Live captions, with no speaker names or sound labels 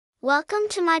Welcome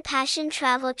to my Passion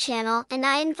Travel channel, and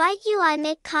I invite you. I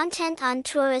make content on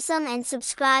tourism, and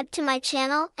subscribe to my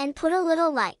channel and put a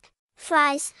little like.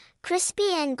 Fries,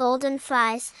 crispy and golden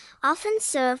fries, often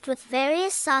served with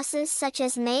various sauces such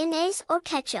as mayonnaise or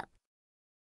ketchup.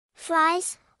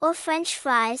 Fries, or French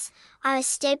fries, are a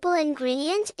staple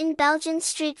ingredient in Belgian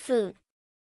street food.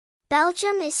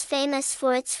 Belgium is famous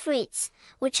for its frites,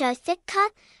 which are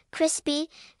thick-cut, crispy,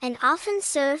 and often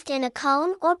served in a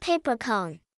cone or paper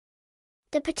cone.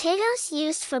 The potatoes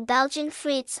used for Belgian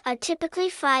frites are typically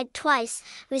fried twice,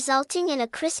 resulting in a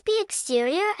crispy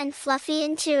exterior and fluffy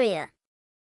interior.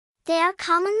 They are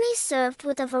commonly served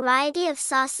with a variety of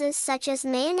sauces such as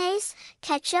mayonnaise,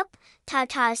 ketchup,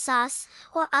 tartare sauce,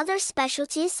 or other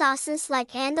specialty sauces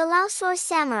like andalouse or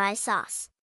samurai sauce.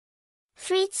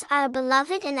 Frites are a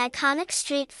beloved and iconic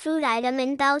street food item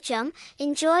in Belgium,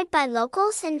 enjoyed by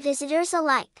locals and visitors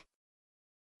alike.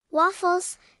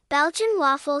 Waffles. Belgian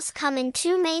waffles come in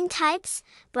two main types: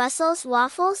 Brussels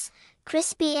waffles,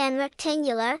 crispy and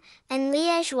rectangular, and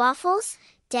Liège waffles,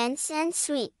 dense and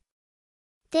sweet.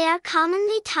 They are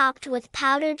commonly topped with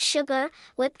powdered sugar,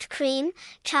 whipped cream,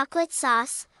 chocolate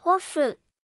sauce, or fruit.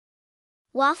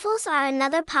 Waffles are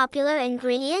another popular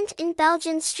ingredient in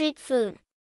Belgian street food.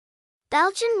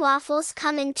 Belgian waffles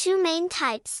come in two main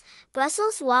types: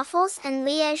 Brussels waffles and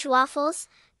Liège waffles.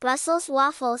 Brussels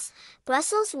waffles.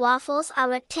 Brussels waffles are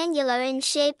rectangular in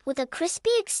shape with a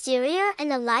crispy exterior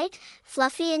and a light,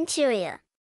 fluffy interior.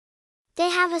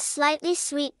 They have a slightly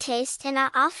sweet taste and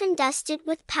are often dusted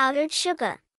with powdered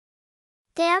sugar.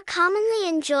 They are commonly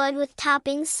enjoyed with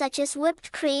toppings such as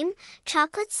whipped cream,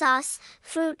 chocolate sauce,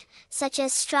 fruit, such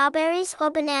as strawberries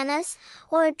or bananas,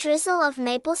 or a drizzle of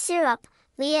maple syrup.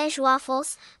 Liège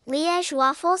waffles. Liège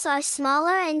waffles are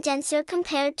smaller and denser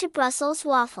compared to Brussels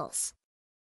waffles.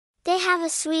 They have a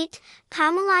sweet,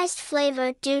 caramelized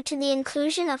flavor due to the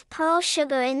inclusion of pearl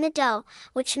sugar in the dough,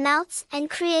 which melts and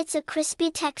creates a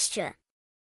crispy texture.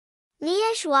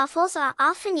 Liège waffles are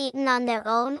often eaten on their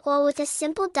own or with a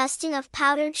simple dusting of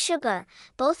powdered sugar.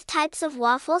 Both types of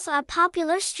waffles are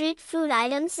popular street food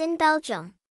items in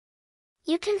Belgium.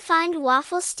 You can find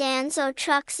waffle stands or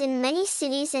trucks in many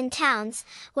cities and towns,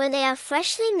 where they are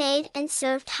freshly made and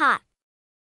served hot.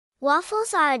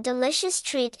 Waffles are a delicious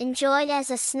treat enjoyed as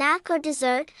a snack or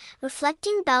dessert,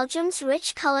 reflecting Belgium's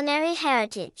rich culinary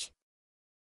heritage.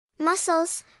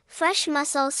 Mussels. Fresh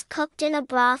mussels cooked in a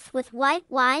broth with white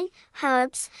wine,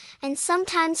 herbs, and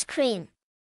sometimes cream.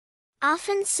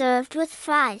 Often served with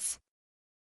fries.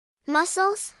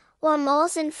 Mussels, or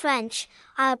moles in French,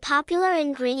 are a popular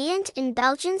ingredient in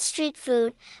Belgian street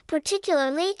food,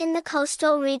 particularly in the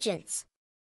coastal regions.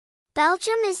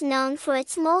 Belgium is known for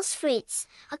its moles frites,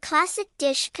 a classic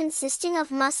dish consisting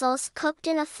of mussels cooked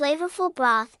in a flavorful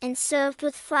broth and served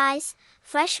with fries.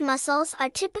 Fresh mussels are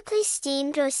typically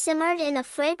steamed or simmered in a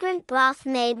fragrant broth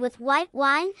made with white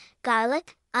wine,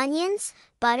 garlic, onions,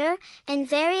 butter, and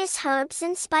various herbs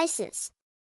and spices.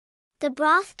 The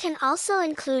broth can also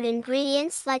include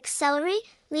ingredients like celery,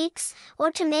 leeks, or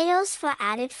tomatoes for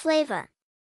added flavor.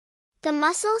 The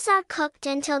mussels are cooked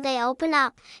until they open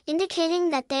up, indicating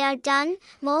that they are done.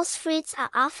 Moles frites are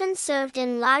often served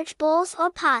in large bowls or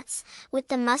pots, with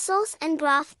the mussels and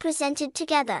broth presented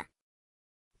together.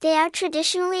 They are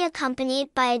traditionally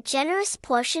accompanied by a generous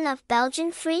portion of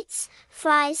Belgian frites,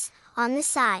 fries, on the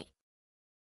side.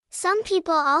 Some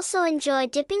people also enjoy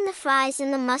dipping the fries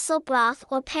in the mussel broth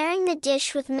or pairing the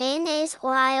dish with mayonnaise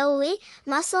or aioli.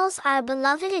 Mussels are a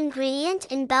beloved ingredient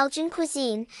in Belgian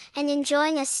cuisine, and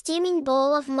enjoying a steaming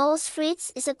bowl of moles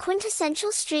frites is a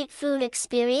quintessential street food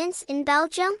experience in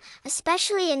Belgium,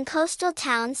 especially in coastal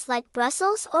towns like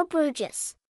Brussels or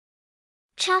Bruges.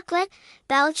 Chocolate.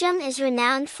 Belgium is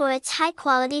renowned for its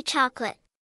high-quality chocolate.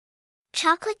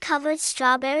 Chocolate-covered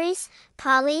strawberries,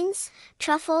 pralines,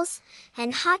 truffles,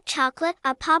 and hot chocolate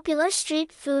are popular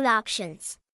street food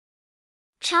options.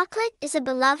 Chocolate is a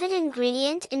beloved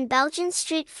ingredient in Belgian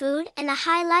street food and a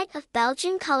highlight of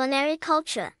Belgian culinary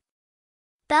culture.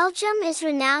 Belgium is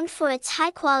renowned for its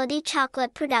high-quality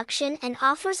chocolate production and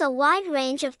offers a wide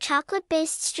range of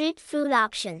chocolate-based street food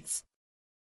options.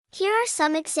 Here are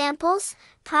some examples.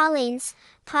 Pralines.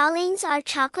 Pralines are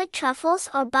chocolate truffles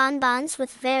or bonbons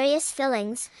with various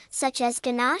fillings, such as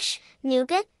ganache,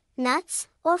 nougat, nuts,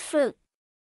 or fruit.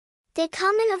 They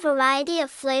come in a variety of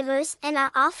flavors and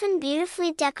are often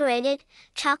beautifully decorated.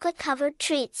 Chocolate-covered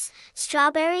treats.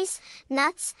 Strawberries,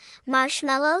 nuts,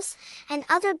 marshmallows, and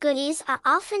other goodies are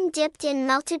often dipped in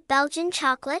melted Belgian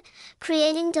chocolate,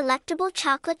 creating delectable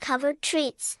chocolate-covered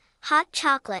treats. Hot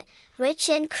chocolate. Rich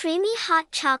and creamy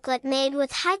hot chocolate made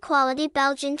with high-quality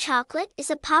Belgian chocolate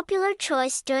is a popular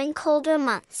choice during colder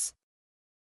months.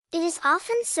 It is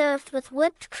often served with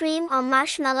whipped cream or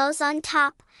marshmallows on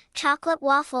top. Chocolate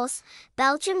waffles.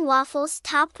 Belgian waffles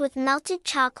topped with melted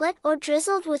chocolate or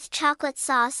drizzled with chocolate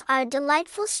sauce are a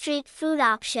delightful street food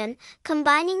option,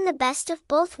 combining the best of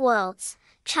both worlds.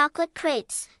 Chocolate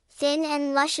crepes. Thin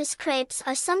and luscious crepes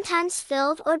are sometimes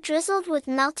filled or drizzled with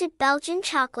melted Belgian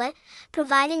chocolate,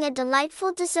 providing a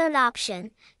delightful dessert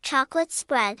option. Chocolate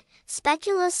spread.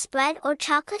 Speculoos spread or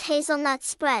chocolate hazelnut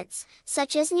spreads,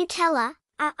 such as Nutella,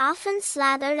 are often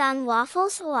slathered on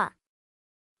waffles or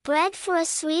bread for a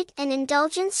sweet and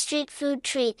indulgent street food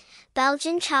treat.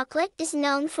 Belgian chocolate is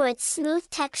known for its smooth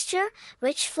texture,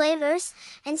 rich flavors,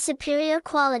 and superior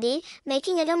quality,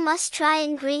 making it a must-try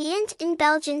ingredient in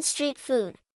Belgian street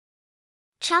food.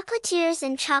 Chocolatiers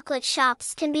and chocolate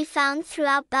shops can be found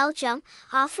throughout Belgium,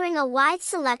 offering a wide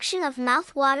selection of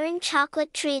mouth-watering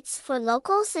chocolate treats for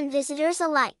locals and visitors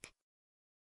alike.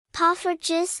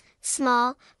 Poffertjes,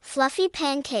 small, fluffy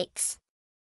pancakes.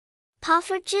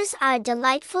 Poffertjes are a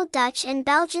delightful Dutch and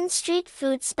Belgian street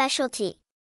food specialty.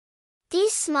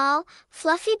 These small,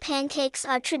 fluffy pancakes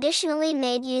are traditionally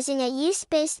made using a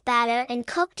yeast-based batter and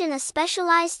cooked in a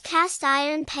specialized cast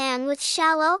iron pan with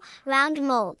shallow, round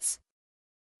molds.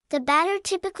 The batter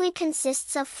typically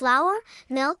consists of flour,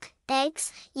 milk,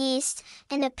 eggs, yeast,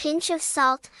 and a pinch of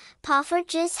salt.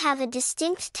 Poffertjes have a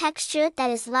distinct texture that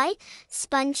is light,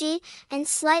 spongy, and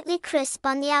slightly crisp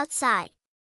on the outside.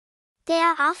 They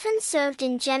are often served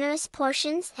in generous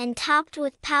portions and topped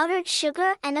with powdered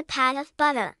sugar and a pat of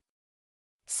butter.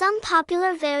 Some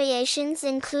popular variations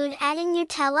include adding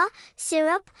Nutella,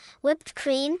 syrup, whipped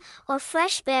cream, or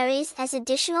fresh berries as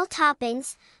additional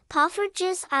toppings.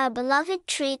 Poffertjes are a beloved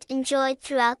treat enjoyed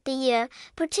throughout the year,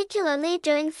 particularly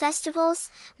during festivals,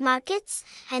 markets,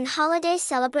 and holiday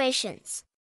celebrations.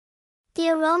 The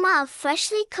aroma of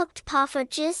freshly cooked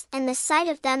poffertjes and the sight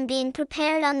of them being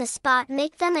prepared on the spot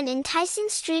make them an enticing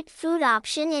street food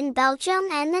option in Belgium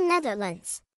and the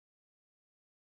Netherlands.